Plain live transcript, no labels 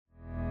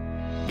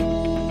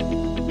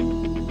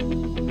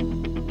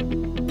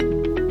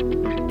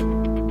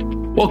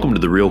Welcome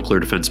to the Real Clear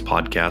Defense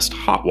podcast,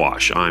 Hot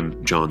Wash.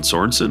 I'm John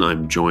Sorensen.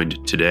 I'm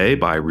joined today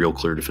by Real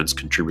Clear Defense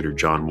contributor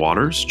John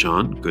Waters.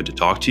 John, good to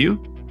talk to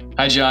you.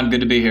 Hi, John. Good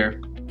to be here.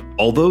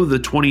 Although the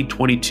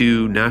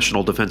 2022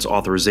 National Defense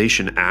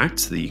Authorization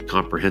Act, the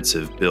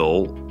comprehensive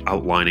bill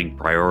outlining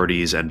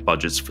priorities and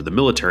budgets for the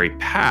military,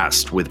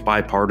 passed with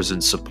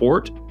bipartisan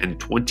support and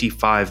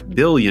 $25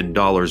 billion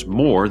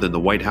more than the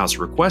White House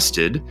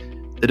requested,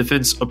 the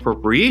Defense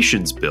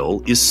Appropriations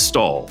Bill is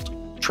stalled,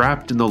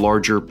 trapped in the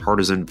larger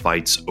partisan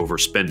fights over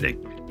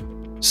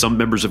spending. Some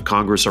members of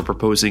Congress are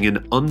proposing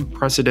an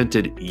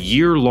unprecedented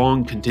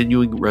year-long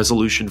continuing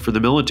resolution for the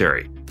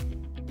military.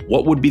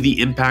 What would be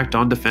the impact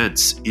on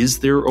defense? Is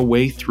there a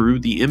way through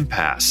the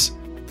impasse?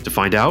 To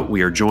find out,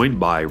 we are joined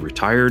by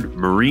retired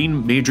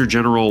Marine Major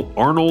General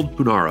Arnold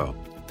Punaro,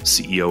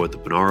 CEO at the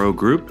Punaro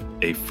Group,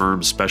 a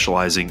firm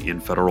specializing in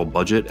federal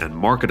budget and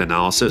market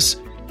analysis.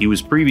 He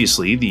was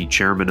previously the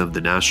chairman of the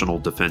National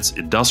Defense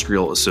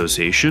Industrial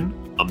Association,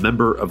 a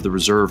member of the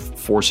Reserve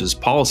Forces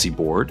Policy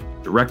Board,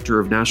 director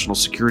of National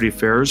Security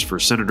Affairs for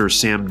Senator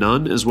Sam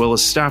Nunn, as well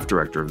as staff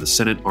director of the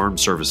Senate Armed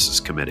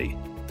Services Committee.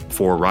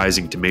 Before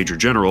rising to Major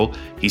General,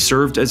 he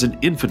served as an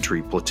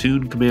infantry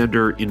platoon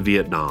commander in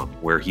Vietnam,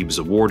 where he was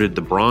awarded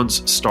the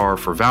Bronze Star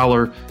for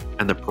Valor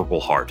and the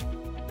Purple Heart.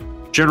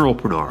 General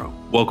Punaro,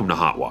 welcome to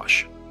Hot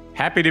Wash.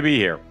 Happy to be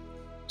here.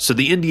 So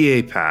the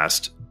NDA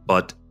passed,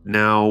 but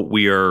now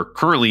we are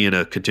currently in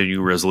a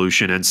continuing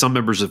resolution, and some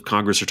members of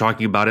Congress are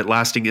talking about it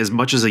lasting as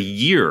much as a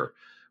year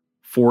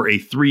for a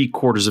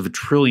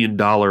 $750 billion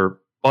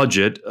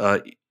budget.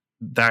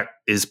 That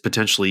is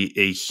potentially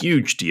a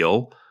huge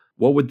deal.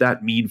 What would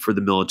that mean for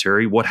the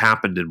military? What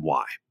happened and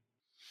why?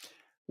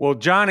 Well,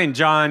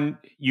 John,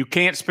 you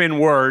can't spin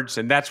words,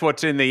 and that's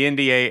what's in the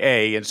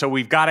NDAA. And so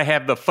we've got to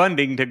have the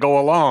funding to go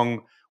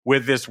along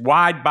with this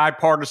wide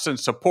bipartisan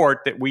support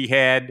that we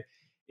had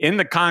in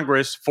the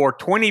Congress for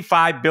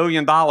 $25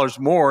 billion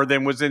more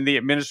than was in the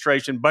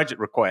administration budget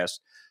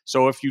request.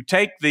 So if you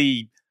take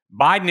the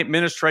Biden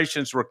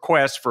administration's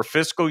request for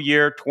fiscal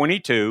year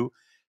 22,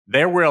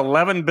 there were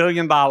 $11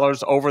 billion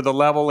over the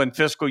level in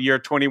fiscal year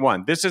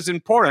 21. This is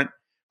important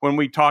when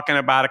we're talking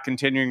about a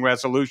continuing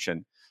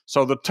resolution.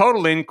 So the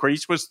total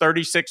increase was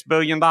 $36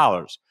 billion.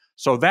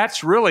 So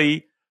that's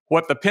really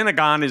what the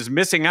Pentagon is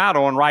missing out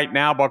on right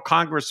now, but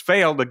Congress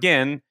failed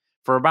again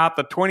for about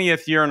the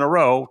 20th year in a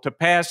row to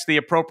pass the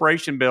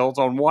appropriation bills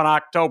on 1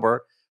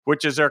 October,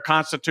 which is their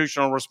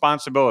constitutional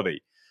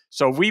responsibility.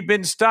 So we've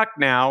been stuck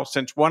now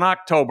since 1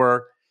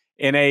 October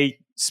in a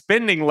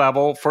spending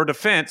level for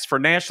defense, for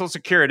national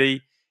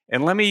security.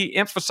 And let me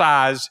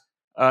emphasize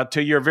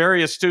to your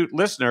very astute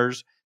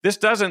listeners, this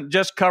doesn't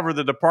just cover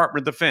the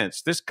Department of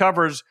Defense. This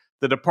covers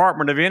the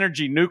Department of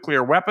Energy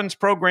nuclear weapons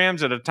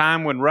programs at a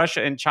time when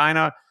Russia and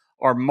China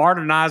are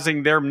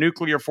modernizing their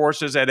nuclear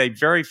forces at a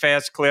very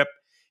fast clip.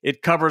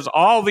 It covers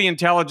all the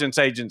intelligence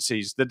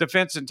agencies, the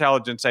Defense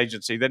Intelligence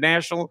Agency, the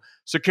National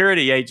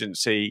Security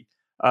Agency,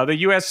 the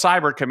U.S.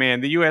 Cyber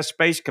Command, the U.S.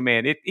 Space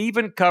Command. It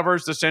even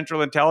covers the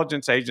Central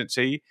Intelligence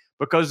Agency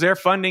because their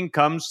funding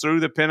comes through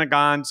the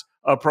Pentagon's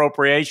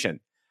appropriation.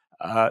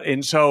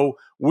 And so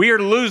we're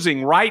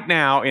losing right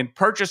now in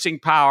purchasing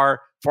power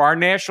for our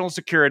national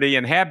security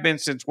and have been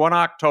since 1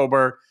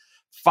 October,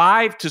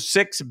 $5 to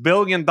 $6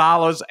 billion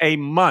a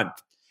month.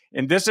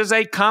 And this is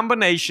a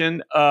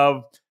combination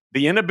of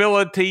the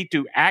inability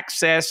to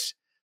access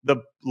the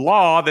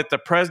law that the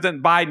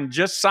President Biden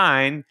just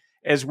signed,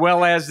 as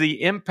well as the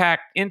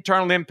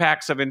internal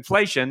impacts of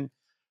inflation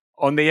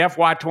on the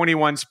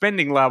FY21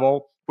 spending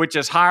level, which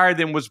is higher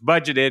than was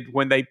budgeted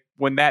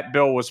when that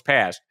bill was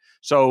passed.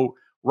 So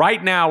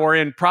right now we're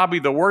in probably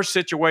the worst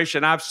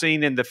situation I've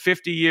seen in the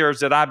 50 years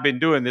that I've been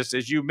doing this,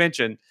 as you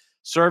mentioned,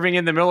 serving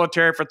in the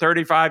military for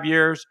 35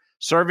 years,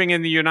 serving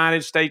in the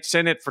United States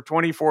Senate for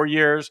 24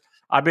 years.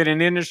 I've been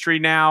in industry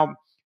now,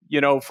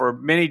 for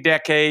many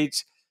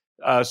decades,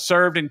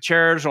 served in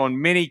chairs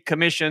on many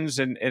commissions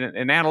and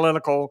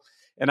analytical.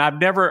 And I've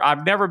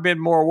never been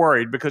more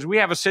worried because we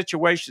have a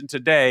situation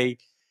today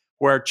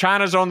where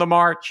China's on the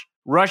march,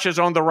 Russia's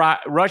on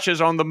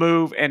the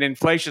move, and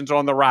inflation's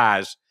on the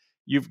rise.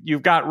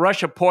 You've got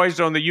Russia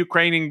poised on the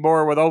Ukrainian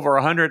border with over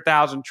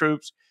 100,000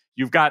 troops.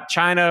 You've got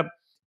China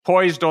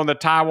poised on the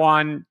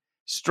Taiwan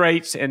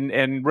Straits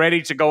and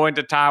ready to go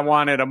into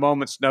Taiwan at a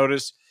moment's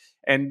notice.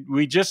 And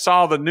we just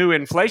saw the new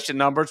inflation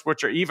numbers,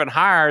 which are even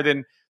higher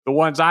than the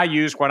ones I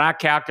used when I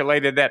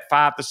calculated that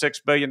 $5 to $6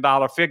 billion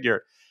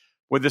figure.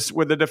 With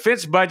the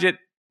defense budget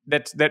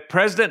that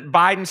President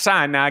Biden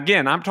signed. Now,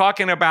 again, I'm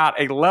talking about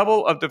a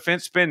level of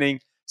defense spending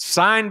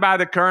signed by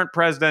the current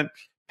president,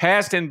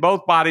 passed in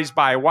both bodies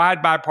by a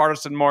wide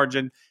bipartisan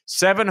margin,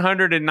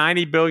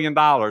 $790 billion.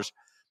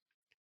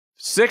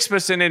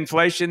 6%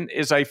 inflation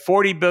is a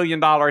 $40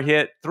 billion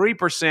hit.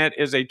 3%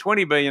 is a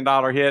 $20 billion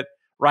hit.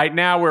 Right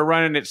now, we're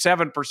running at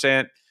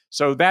 7%.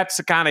 So that's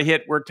the kind of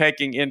hit we're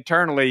taking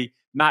internally,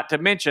 not to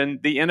mention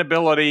the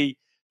inability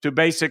to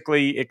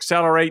basically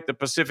accelerate the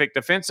Pacific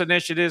Defense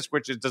Initiatives,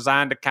 which is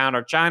designed to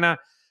counter China,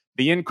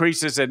 the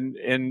increases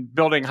in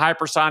building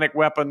hypersonic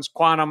weapons,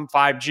 quantum,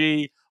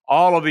 5G,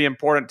 all of the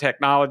important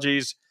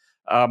technologies.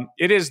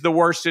 It is the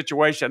worst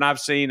situation I've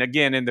seen,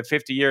 again, in the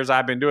 50 years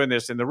I've been doing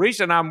this. And the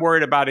reason I'm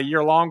worried about a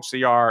year-long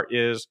CR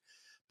is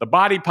the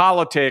body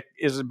politic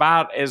is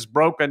about as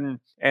broken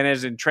and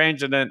as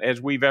intransigent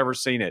as we've ever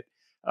seen it.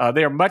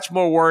 They're much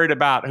more worried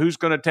about who's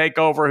going to take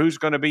over, who's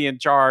going to be in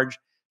charge,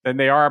 than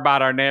they are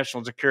about our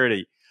national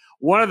security.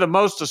 One of the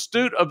most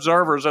astute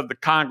observers of the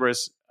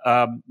Congress,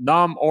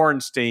 Noam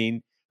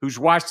Ornstein, who's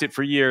watched it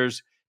for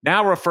years,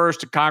 now refers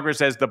to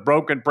Congress as the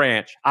broken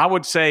branch. I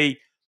would say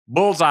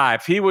bullseye.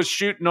 If he was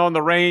shooting on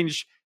the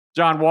range,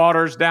 John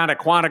Waters, down at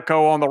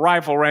Quantico on the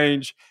rifle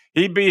range,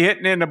 he'd be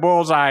hitting in the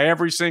bullseye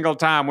every single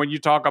time when you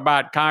talk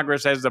about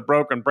Congress as the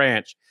broken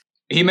branch.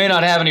 He may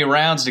not have any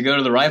rounds to go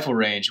to the rifle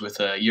range with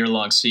a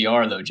year-long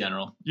CR, though,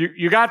 General.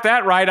 You got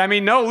that right. I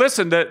mean, no,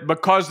 listen,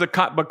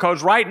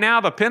 because right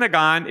now the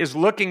Pentagon is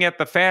looking at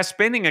the fast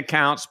spending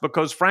accounts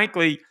because,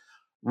 frankly,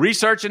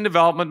 research and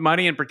development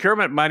money and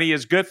procurement money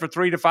is good for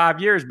 3 to 5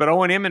 years, but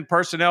O&M and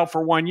personnel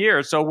for 1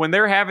 year. So when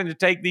they're having to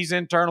take these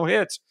internal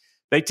hits,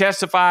 they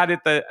testified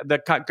at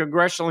the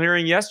congressional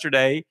hearing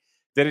yesterday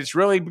that it's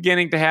really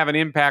beginning to have an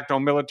impact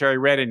on military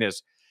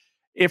readiness.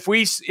 If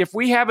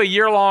we have a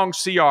year-long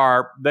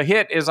CR, the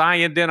hit, as I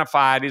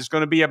identified, is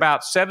going to be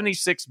about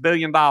 $76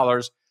 billion,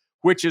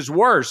 which is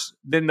worse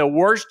than the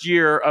worst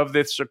year of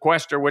the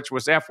sequester, which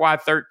was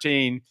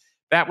FY13.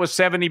 That was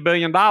 $70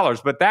 billion.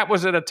 But that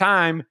was at a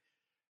time,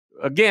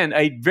 again,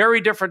 a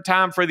very different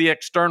time for the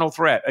external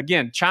threat.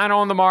 Again, China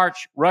on the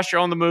march, Russia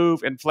on the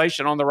move,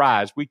 inflation on the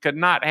rise. We could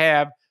not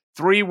have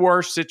three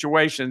worse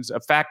situations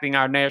affecting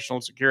our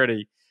national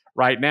security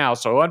right now.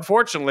 So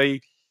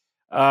unfortunately,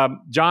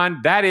 John,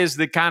 that is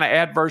the kind of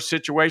adverse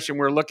situation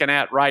we're looking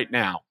at right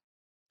now.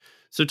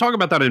 So talk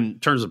about that in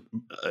terms of,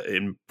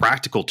 in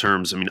practical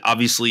terms. I mean,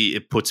 obviously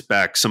it puts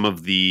back some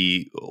of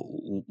the,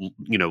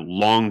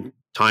 long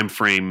time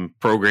frame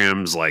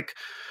programs like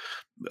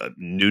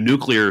new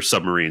nuclear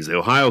submarines, the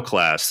Ohio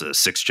class, the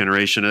 6th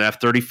generation of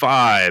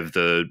F-35,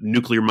 the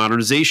nuclear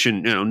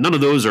modernization. None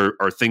of those are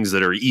things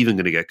that are even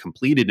going to get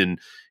completed in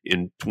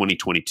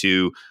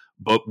 2022.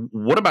 But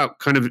what about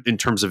kind of in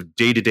terms of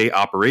day-to-day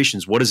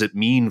operations? What does it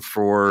mean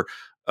for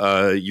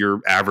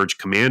your average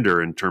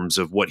commander in terms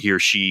of what he or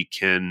she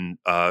can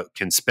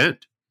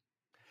spend?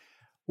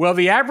 Well,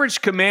 the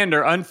average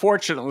commander,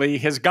 unfortunately,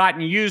 has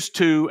gotten used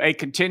to a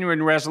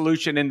continuing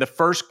resolution in the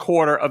first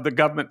quarter of the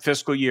government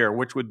fiscal year,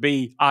 which would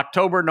be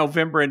October,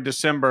 November, and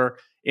December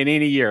in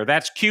any year.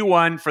 That's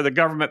Q1 for the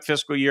government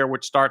fiscal year,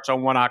 which starts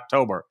on 1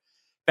 October.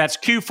 That's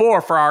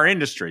Q4 for our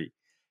industry.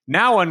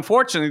 Now,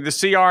 unfortunately, the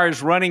CR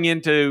is running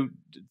into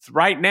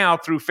right now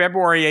through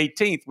February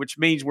 18th, which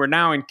means we're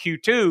now in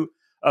Q2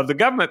 of the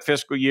government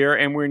fiscal year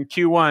and we're in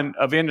Q1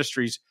 of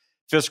industry's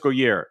fiscal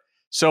year.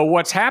 So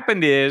what's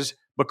happened is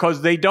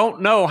because they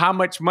don't know how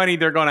much money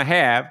they're going to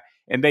have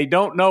and they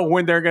don't know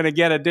when they're going to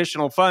get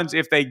additional funds,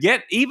 if they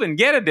even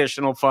get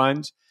additional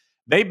funds,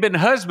 they've been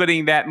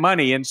husbanding that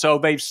money. And so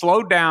they've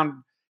slowed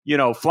down,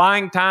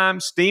 flying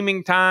time,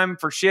 steaming time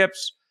for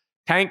ships,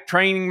 tank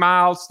training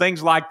miles,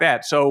 things like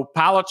that. So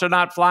pilots are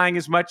not flying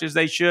as much as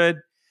they should.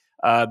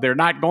 They're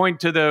not going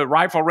to the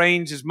rifle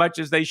range as much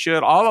as they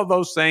should. All of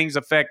those things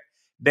affect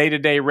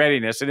day-to-day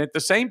readiness. And at the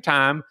same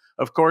time,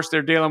 of course,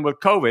 they're dealing with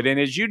COVID. And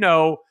as you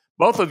know,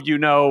 both of you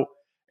know,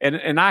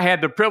 and I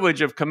had the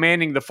privilege of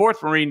commanding the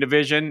 4th Marine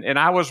Division, and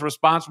I was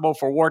responsible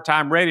for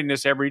wartime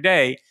readiness every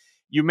day.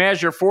 You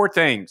measure 4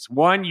 things.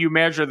 1, you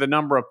measure the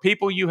number of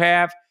people you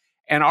have,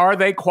 and are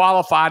they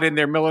qualified in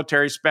their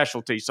military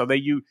specialty? So that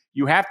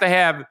you have to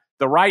have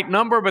the right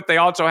number, but they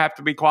also have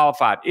to be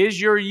qualified.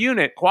 Is your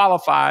unit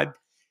qualified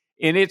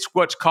in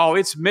what's called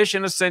its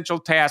mission essential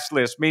task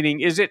list?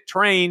 Meaning, is it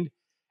trained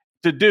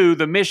to do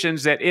the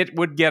missions that it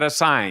would get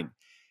assigned?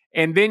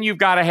 And then you've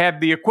got to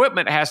have the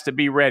equipment has to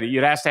be ready.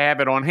 It has to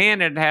have it on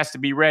hand and it has to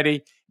be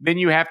ready. Then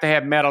you have to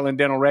have medical and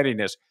dental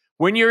readiness.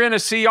 When you're in a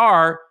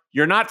CR,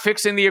 you're not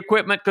fixing the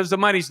equipment because the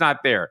money's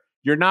not there.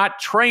 You're not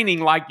training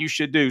like you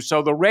should do.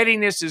 So the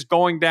readiness is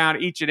going down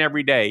each and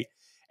every day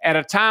at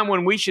a time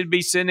when we should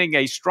be sending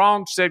a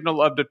strong signal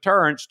of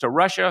deterrence to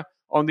Russia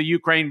on the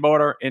Ukraine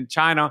border and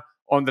China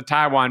on the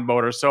Taiwan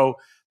border. So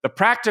the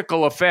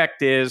practical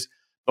effect is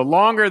the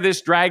longer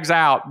this drags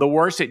out, the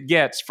worse it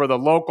gets for the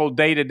local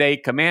day-to-day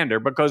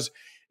commander because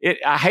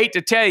I hate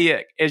to tell you,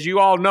 as you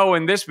all know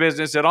in this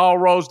business, it all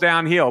rolls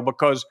downhill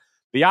because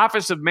the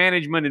Office of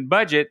Management and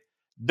Budget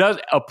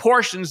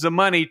apportions the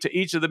money to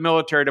each of the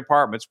military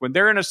departments. When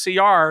they're in a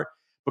CR,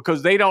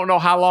 because they don't know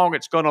how long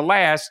it's going to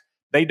last,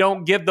 they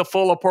don't give the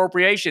full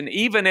appropriation,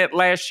 even at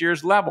last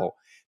year's level.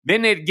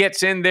 Then it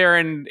gets in there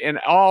and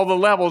all the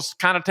levels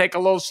kind of take a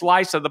little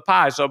slice of the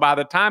pie. So by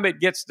the time it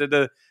gets to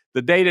the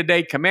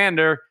day-to-day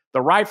commander,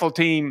 the rifle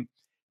team,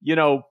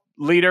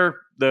 leader,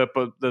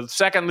 the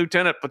second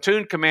lieutenant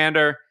platoon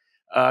commander,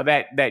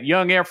 that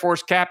young Air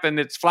Force captain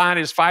that's flying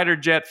his fighter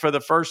jet for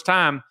the first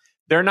time,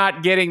 they're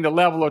not getting the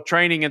level of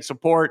training and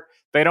support.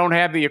 They don't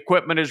have the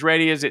equipment as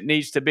ready as it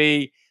needs to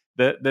be.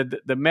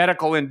 The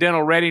medical and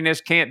dental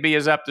readiness can't be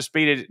as up to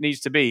speed as it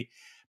needs to be.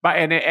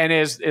 And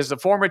as the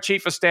former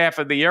chief of staff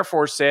of the Air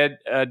Force said,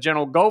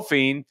 General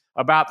Goldfein,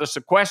 about the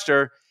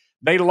sequester,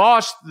 they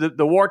lost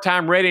the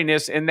wartime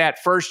readiness in that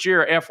first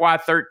year,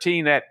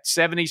 FY13, that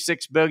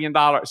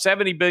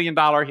 $70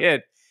 billion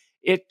hit.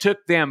 It took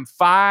them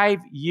 5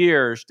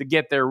 years to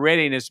get their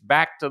readiness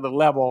back to the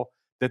level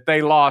that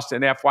they lost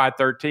in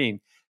FY13.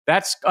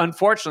 That's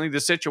unfortunately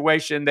the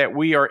situation that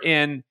we are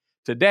in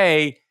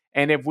today.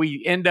 And if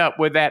we end up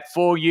with that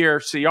full year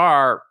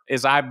CR,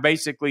 as I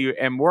basically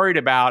am worried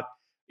about,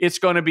 it's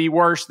going to be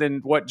worse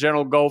than what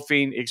General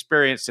Goldfein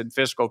experienced in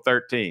fiscal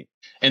 13.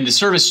 And the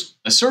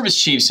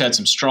service chiefs had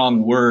some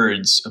strong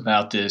words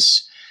about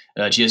this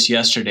just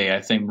yesterday.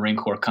 I think Marine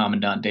Corps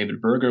Commandant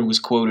David Berger was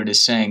quoted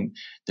as saying,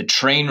 "The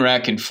train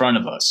wreck in front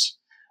of us."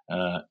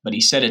 But he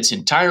said it's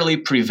entirely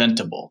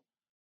preventable.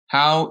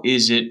 How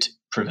is it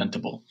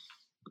preventable?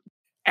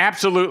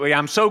 Absolutely.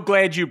 I'm so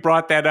glad you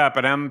brought that up,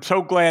 and I'm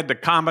so glad the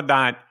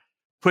Commandant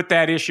put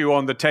that issue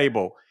on the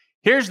table.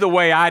 Here's the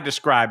way I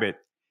describe it.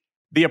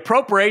 The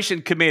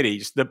appropriation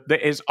committees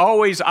is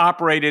always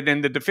operated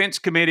in the defense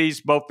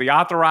committees, both the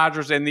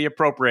authorizers and the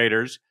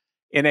appropriators,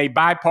 in a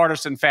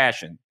bipartisan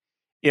fashion.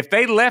 If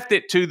they left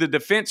it to the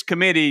defense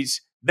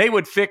committees, they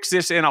would fix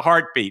this in a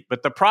heartbeat.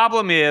 But the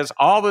problem is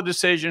all the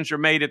decisions are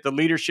made at the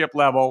leadership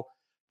level,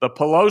 the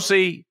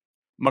Pelosi,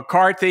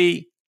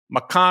 McCarthy,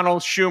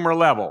 McConnell, Schumer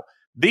level.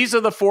 These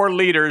are the four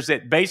leaders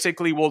that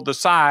basically will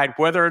decide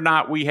whether or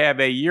not we have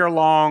a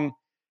year-long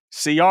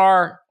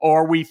CR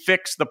or we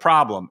fix the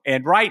problem.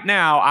 And right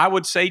now, I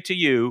would say to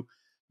you,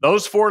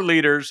 those four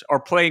leaders are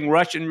playing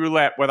Russian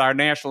roulette with our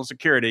national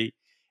security.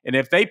 And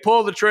if they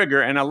pull the trigger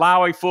and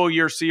allow a full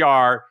year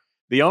CR,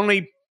 the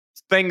only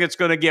thing that's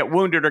going to get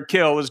wounded or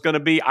killed is going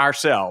to be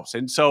ourselves.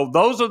 And so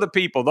those are the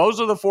people, those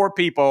are the four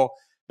people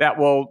that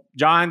will,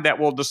 John, that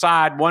will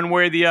decide one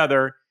way or the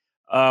other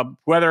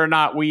whether or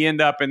not we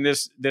end up in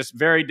this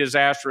very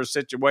disastrous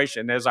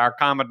situation, as our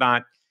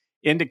Commandant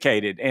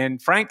indicated.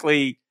 And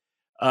frankly,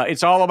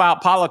 it's all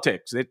about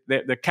politics.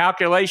 The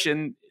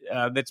calculation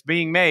that's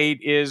being made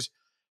is,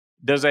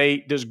 does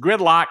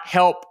gridlock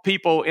help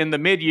people in the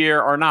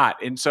mid-year or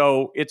not? And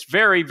so it's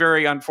very,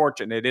 very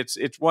unfortunate.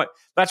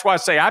 That's why I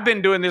say I've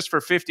been doing this for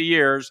 50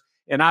 years,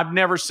 and I've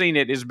never seen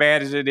it as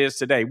bad as it is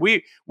today.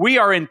 We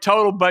are in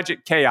total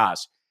budget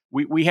chaos.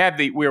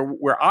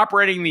 We're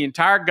operating the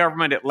entire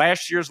government at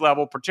last year's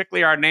level,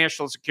 particularly our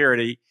national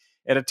security,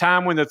 at a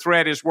time when the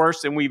threat is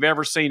worse than we've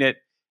ever seen it,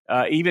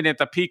 even at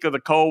the peak of the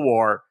Cold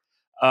War.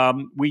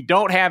 We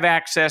don't have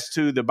access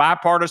to the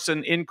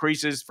bipartisan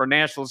increases for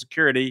national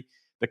security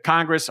the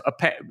Congress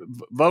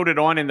voted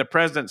on and the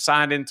president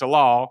signed into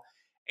law.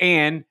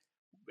 And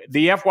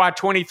the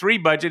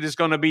FY23 budget is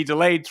going to be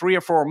delayed 3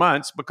 or 4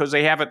 months because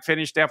they haven't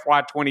finished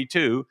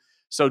FY22.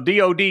 So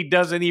DOD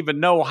doesn't even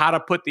know how to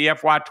put the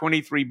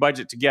FY23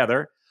 budget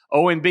together.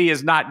 OMB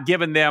has not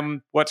given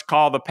them what's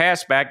called the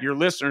passback. Your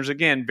listeners,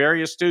 again,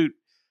 very astute,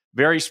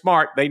 very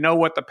smart. They know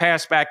what the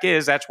passback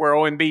is. That's where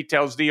OMB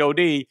tells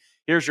DOD,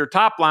 here's your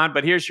top line,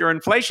 but here's your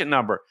inflation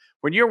number.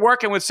 When you're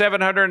working with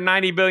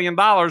 $790 billion,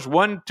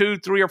 1, 2,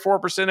 3, or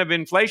 4% of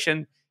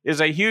inflation is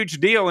a huge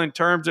deal in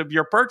terms of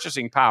your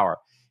purchasing power.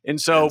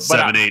 And so,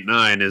 7, 8,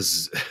 9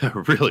 is a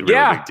really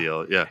big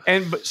deal. Yeah.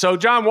 And so,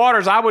 John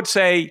Waters, I would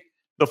say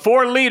the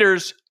four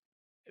leaders,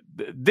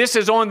 this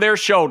is on their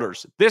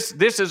shoulders.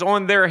 This is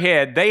on their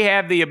head. They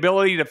have the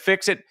ability to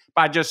fix it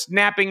by just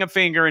snapping a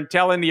finger and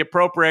telling the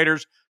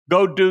appropriators,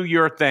 go do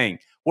your thing.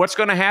 What's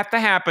going to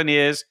happen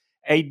is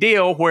a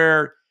deal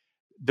where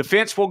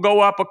defense will go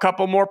up a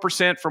couple more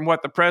percent from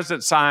what the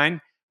president signed,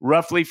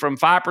 roughly from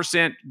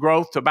 5%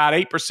 growth to about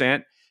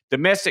 8%.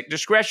 Domestic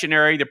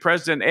discretionary, the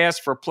president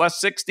asked for plus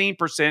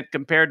 16%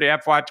 compared to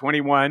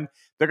FY21.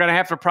 They're going to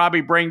have to probably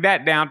bring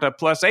that down to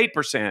plus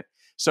 8%.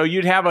 So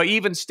you'd have an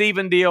even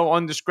Steven deal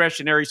on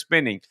discretionary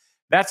spending.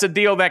 That's a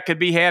deal that could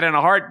be had in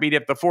a heartbeat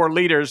if the four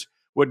leaders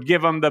would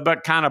give them the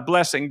kind of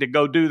blessing to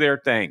go do their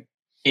thing.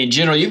 In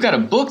general, you've got a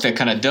book that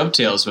kind of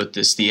dovetails with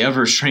this, The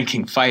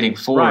Ever-Shrinking Fighting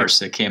Force,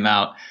 that came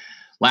out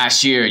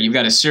last year. You've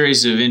got a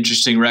series of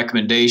interesting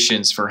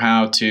recommendations for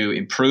how to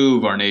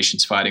improve our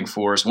nation's fighting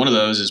force. One of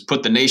those is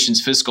put the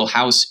nation's fiscal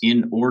house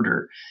in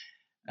order.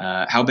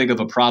 How big of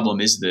a problem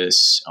is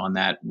this on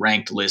that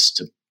ranked list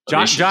of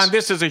issues? John,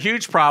 this is a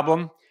huge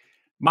problem.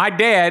 My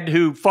dad,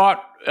 who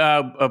fought,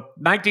 a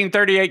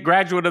 1938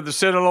 graduate of the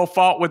Citadel,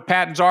 fought with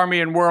Patton's Army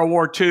in World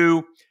War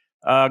II,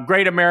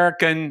 great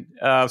American,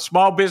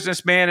 small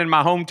businessman in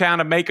my hometown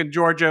of Macon,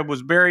 Georgia,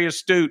 was very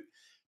astute.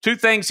 Two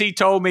things he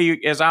told me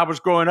as I was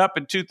growing up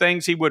and two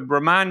things he would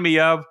remind me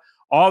of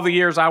all the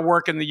years I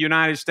work in the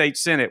United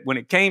States Senate. When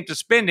it came to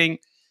spending,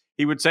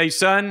 he would say,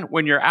 son,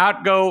 when your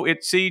outgo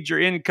exceeds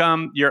your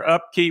income, your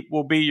upkeep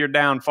will be your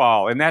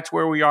downfall. And that's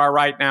where we are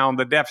right now in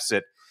the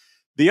deficit.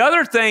 The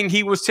other thing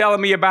he was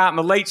telling me about in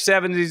the late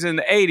 70s and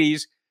the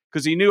 80s,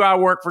 because he knew I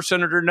worked for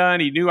Senator Nunn,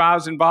 he knew I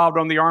was involved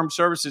on the Armed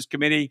Services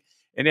Committee,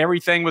 and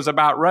everything was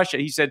about Russia.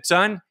 He said,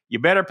 son, you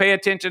better pay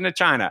attention to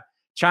China.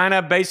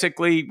 China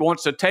basically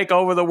wants to take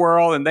over the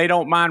world, and they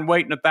don't mind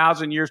waiting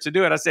 1,000 years to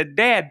do it. I said,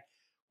 Dad,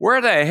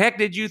 where the heck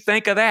did you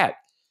think of that?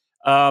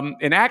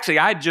 And actually,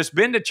 I'd just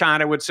been to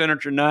China with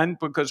Senator Nunn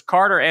because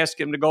Carter asked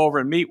him to go over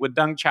and meet with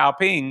Deng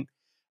Xiaoping.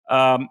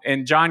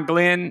 And John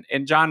Glenn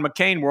and John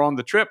McCain were on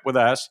the trip with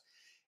us.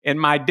 And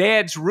my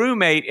dad's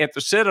roommate at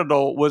the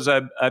Citadel was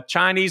a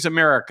Chinese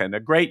American, a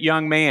great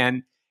young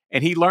man.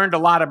 And he learned a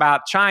lot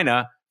about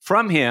China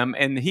from him.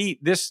 And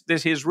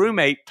his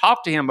roommate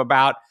talked to him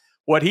about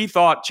what he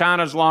thought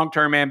China's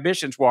long-term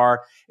ambitions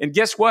were. And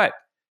guess what?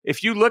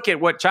 If you look at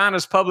what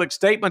China's public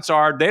statements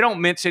are, they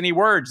don't mince any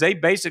words. They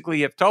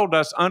basically have told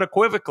us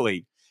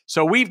unequivocally.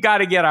 So we've got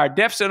to get our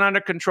deficit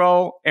under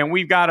control, and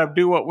we've got to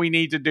do what we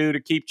need to do to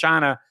keep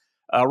China.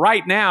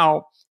 Right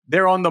now,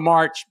 they're on the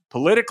march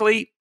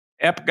politically,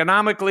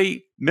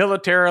 economically,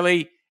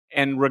 militarily,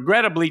 and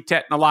regrettably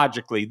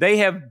technologically. They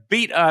have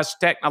beat us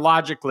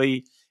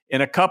technologically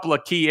in a couple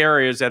of key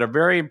areas that are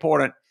very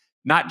important,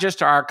 not just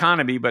to our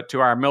economy, but to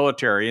our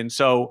military. And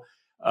so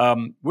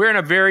we're in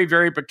a very,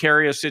 very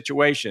precarious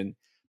situation.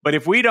 But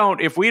if we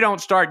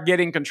don't start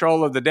getting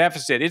control of the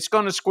deficit, it's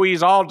going to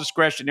squeeze all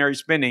discretionary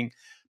spending.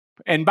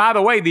 And by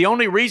the way, the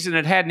only reason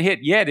it hadn't hit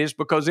yet is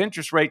because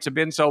interest rates have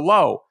been so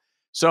low.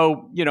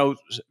 So,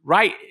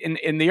 right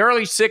in the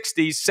early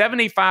 60s,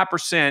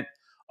 75%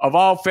 of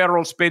all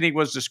federal spending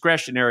was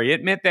discretionary.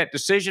 It meant that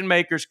decision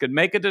makers could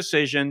make a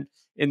decision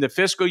in the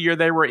fiscal year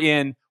they were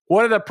in.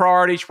 What are the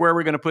priorities? Where are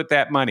we going to put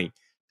that money?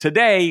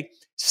 Today,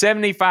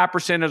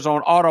 75% is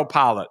on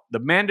autopilot. The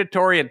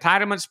mandatory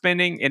entitlement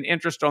spending and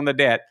interest on the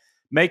debt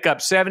make up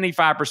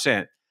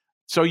 75%.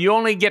 So you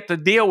only get to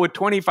deal with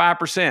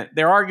 25%.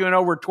 They're arguing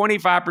over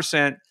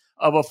 25%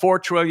 of a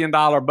 $4 trillion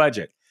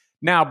budget.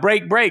 Now,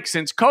 break,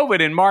 since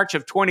COVID in March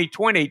of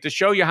 2020, to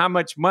show you how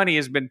much money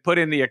has been put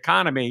in the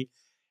economy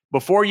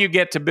before you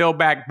get to Build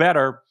Back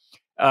Better.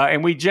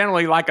 And we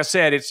generally, like I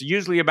said, it's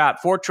usually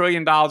about $4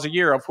 trillion a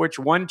year, of which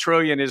 $1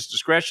 trillion is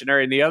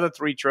discretionary and the other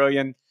 $3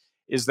 trillion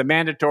is the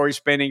mandatory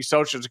spending,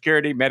 Social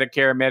Security,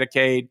 Medicare,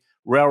 Medicaid,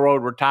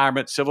 railroad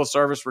retirement, civil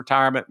service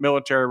retirement,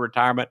 military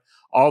retirement,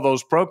 all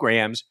those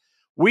programs.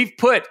 We've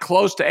put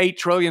close to $8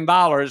 trillion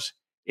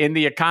in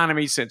the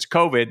economy since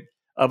COVID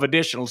of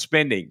additional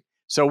spending.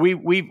 So we've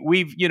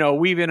in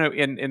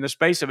the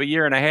space of a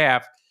year and a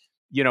half,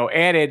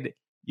 added,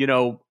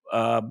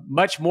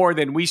 much more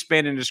than we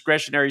spend in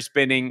discretionary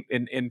spending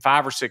in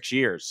 5 or 6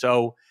 years.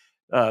 So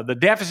the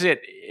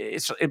deficit,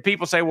 and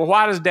people say, well,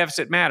 why does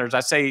deficit matter? I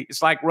say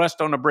it's like rust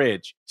on a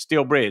bridge,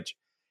 steel bridge.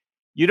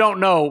 You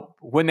don't know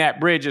when that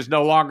bridge is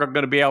no longer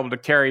going to be able to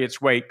carry its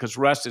weight because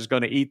rust is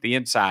going to eat the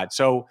inside.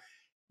 So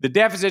the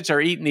deficits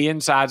are eating the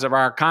insides of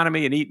our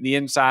economy and eating the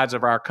insides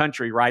of our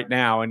country right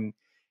now. And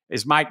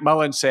as Mike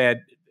Mullen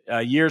said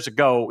years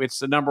ago, it's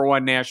the number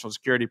one national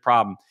security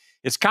problem.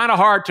 It's kind of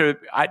hard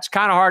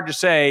to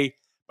say,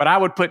 but I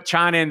would put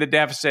China in the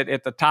deficit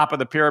at the top of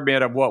the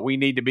pyramid of what we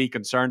need to be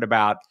concerned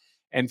about.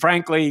 And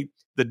frankly,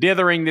 the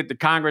dithering that the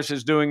Congress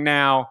is doing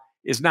now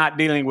is not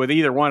dealing with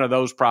either one of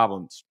those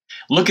problems.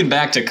 Looking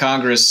back to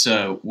Congress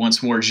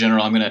once more,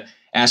 General, I'm going to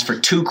ask for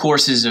 2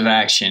 courses of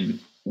action.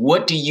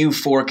 What do you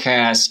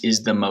forecast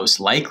is the most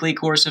likely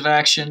course of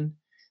action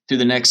through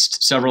the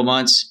next several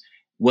months?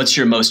 What's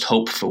your most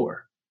hoped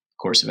for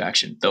course of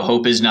action? Though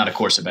hope is not a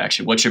course of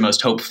action. What's your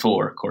most hoped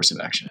for course of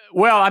action?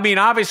 Well,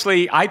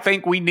 obviously, I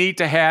think we need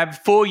to have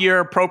full year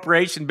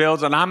appropriation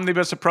bills, an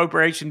omnibus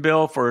appropriation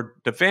bill for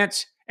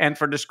defense and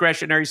for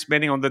discretionary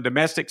spending on the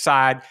domestic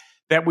side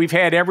that we've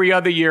had every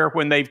other year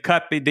when they've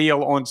cut the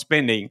deal on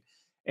spending.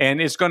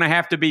 And it's going to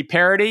have to be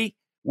parity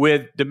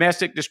with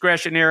domestic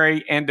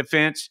discretionary and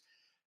defense.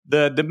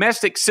 The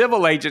domestic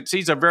civil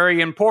agencies are very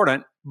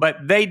important, but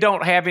they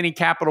don't have any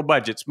capital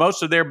budgets.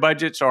 Most of their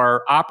budgets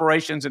are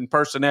operations and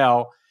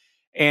personnel.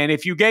 And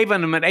if you gave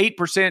them an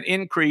 8%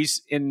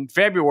 increase in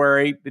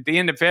February, at the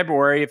end of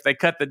February, if they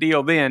cut the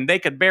deal then, they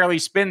could barely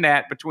spend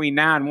that between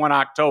now and 1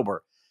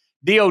 October.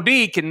 DOD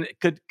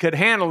could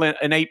handle an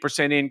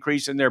 8%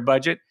 increase in their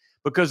budget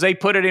because they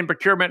put it in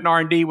procurement and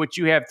R&D, which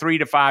you have 3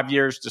 to 5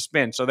 years to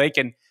spend. So they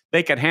can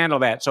handle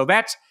that. So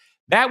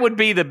that would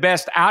be the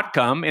best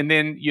outcome. And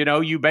then,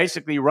 you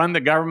basically run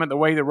the government the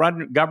way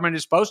the government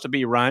is supposed to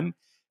be run.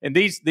 And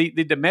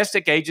the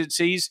domestic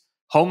agencies,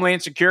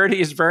 Homeland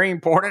Security is very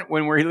important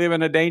when we live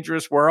in a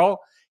dangerous world.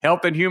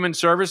 Health and Human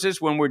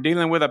Services, when we're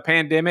dealing with a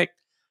pandemic,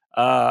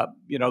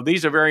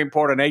 these are very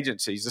important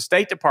agencies. The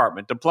State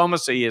Department,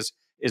 diplomacy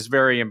is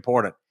very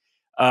important.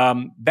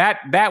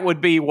 That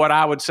would be what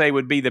I would say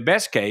would be the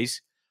best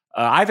case.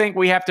 I think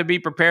we have to be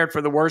prepared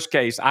for the worst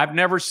case. I've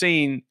never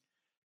seen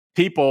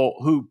people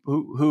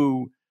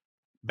who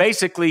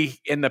basically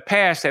in the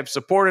past have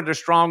supported a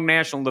strong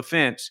national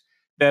defense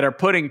that are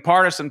putting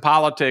partisan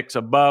politics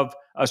above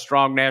a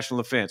strong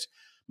national defense.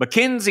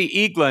 Mackenzie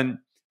Eaglen,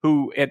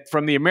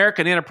 from the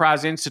American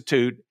Enterprise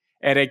Institute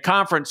at a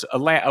conference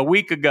a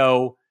week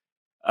ago,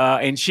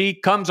 and she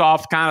comes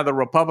off kind of the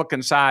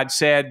Republican side,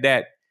 said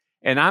that,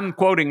 and I'm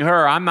quoting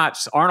her,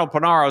 Arnold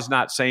Panaro is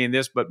not saying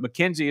this, but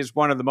Mackenzie is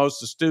one of the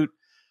most astute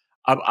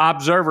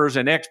observers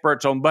and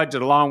experts on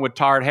budget, along with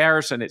Tard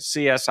Harrison at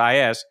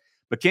CSIS.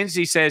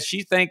 Mackenzie says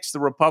she thinks the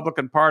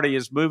Republican Party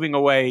is moving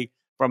away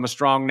from a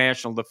strong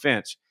national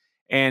defense.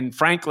 And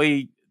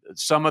frankly,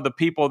 some of the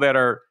people that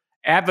are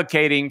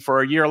advocating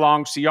for a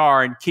year-long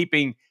CR and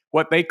keeping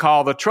what they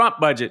call the Trump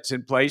budgets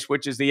in place,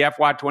 which is the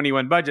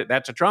FY21 budget,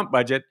 that's a Trump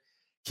budget,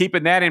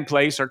 keeping that in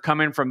place are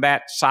coming from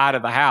that side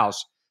of the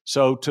House.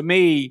 So to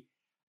me,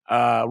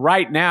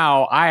 right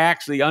now, I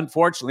actually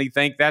unfortunately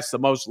think that's the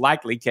most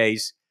likely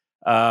case.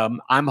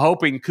 I'm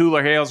hoping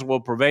cooler heads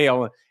will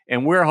prevail,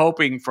 and we're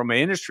hoping from an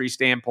industry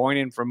standpoint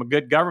and from a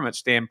good government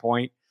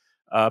standpoint,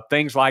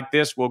 things like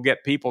this will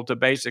get people to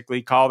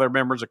basically call their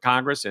members of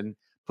Congress and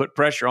put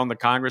pressure on the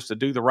Congress to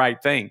do the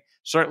right thing.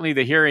 Certainly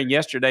the hearing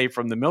yesterday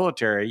from the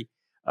military,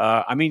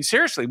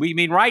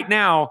 seriously, right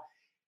now,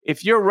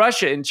 if you're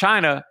Russia and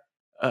China,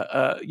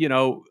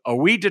 are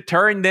we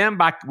deterring them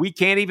by we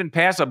can't even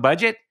pass a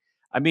budget?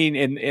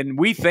 And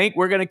we think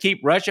we're going to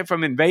keep Russia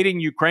from invading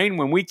Ukraine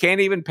when we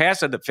can't even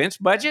pass a defense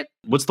budget?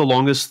 What's the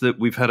longest that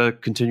we've had a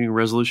continuing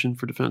resolution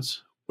for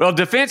defense? Well,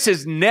 defense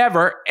has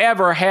never,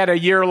 ever had a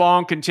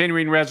year-long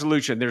continuing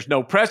resolution. There's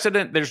no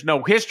precedent. There's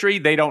no history.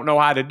 They don't know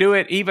how to do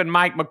it. Even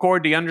Mike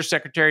McCord, the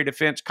Undersecretary of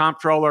Defense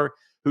Comptroller,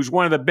 who's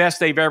one of the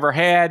best they've ever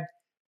had,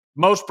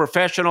 most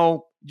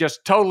professional,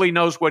 just totally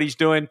knows what he's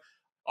doing.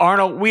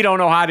 Arnold, we don't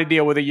know how to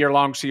deal with a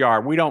year-long CR.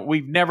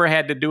 We've never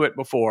had to do it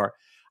before.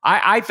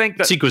 I think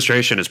that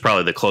sequestration is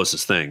probably the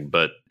closest thing,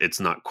 but it's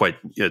not quite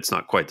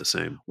the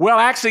same. Well,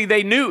 actually,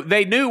 they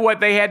knew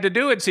what they had to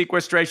do in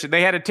sequestration.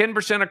 They had a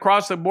 10%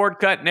 across the board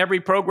cut in every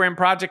program,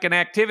 project, and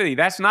activity.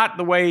 That's not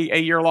the way a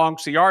year-long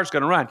CR is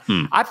going to run.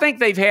 I think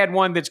they've had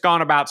one that's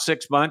gone about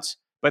 6 months,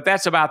 but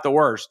that's about the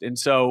worst. And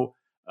so,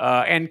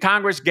 and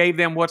Congress gave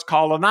them what's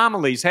called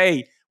anomalies.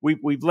 Hey,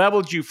 we've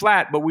leveled you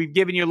flat, but we've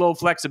given you a little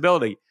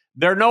flexibility.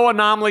 There are no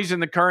anomalies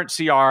in the current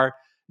CR.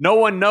 No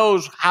one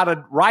knows how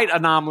to write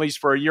anomalies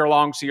for a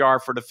year-long CR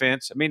for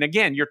defense.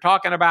 Again, you're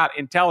talking about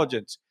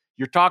intelligence.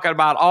 You're talking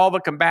about all the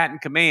combatant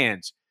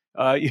commands.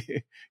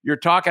 You're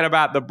talking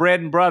about the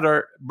bread and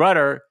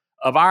butter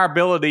of our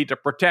ability to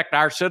protect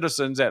our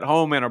citizens at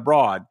home and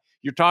abroad.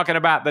 You're talking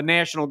about the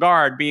National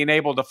Guard being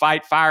able to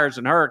fight fires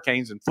and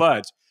hurricanes and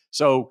floods.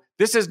 So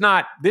this is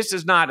not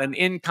an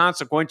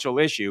inconsequential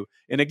issue.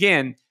 And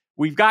again,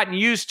 we've gotten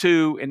used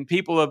to, and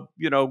people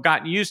have,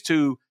 gotten used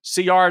to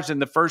CRs in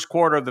the first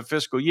quarter of the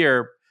fiscal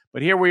year.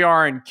 But here we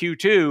are in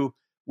Q2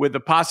 with the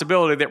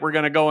possibility that we're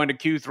going to go into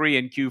Q3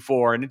 and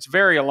Q4, and it's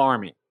very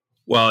alarming.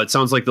 Well, it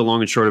sounds like the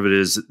long and short of it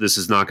is this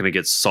is not going to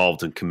get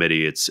solved in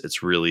committee.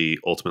 It's really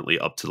ultimately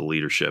up to the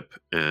leadership,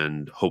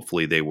 and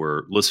hopefully they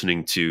were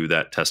listening to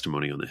that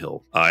testimony on the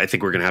Hill. I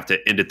think we're going to have to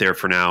end it there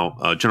for now.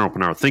 General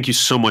Panaro, thank you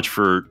so much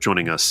for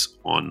joining us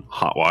on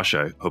Hot Wash.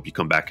 I hope you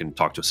come back and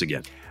talk to us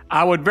again.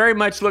 I would very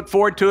much look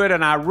forward to it,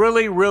 and I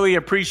really, really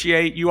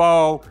appreciate you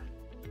all,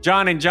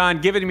 John and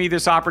John, giving me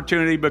this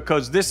opportunity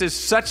because this is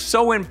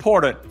so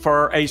important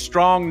for a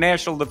strong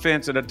national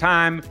defense at a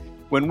time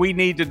when we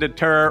need to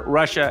deter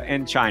Russia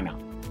and China.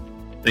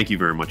 Thank you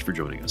very much for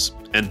joining us.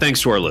 And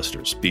thanks to our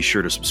listeners. Be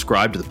sure to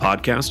subscribe to the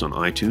podcast on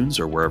iTunes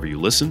or wherever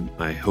you listen.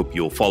 I hope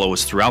you'll follow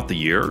us throughout the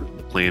year.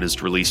 The plan is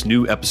to release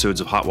new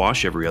episodes of Hot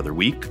Wash every other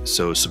week,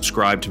 so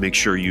subscribe to make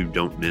sure you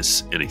don't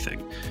miss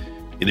anything.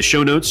 In the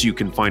show notes, you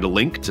can find a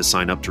link to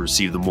sign up to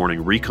receive the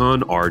Morning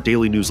Recon, our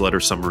daily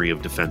newsletter summary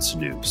of defense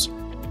news.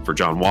 For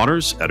John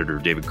Waters, editor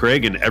David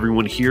Craig, and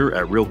everyone here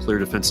at Real Clear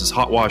Defense's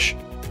Hot Wash,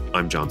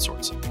 I'm John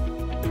Sorensen.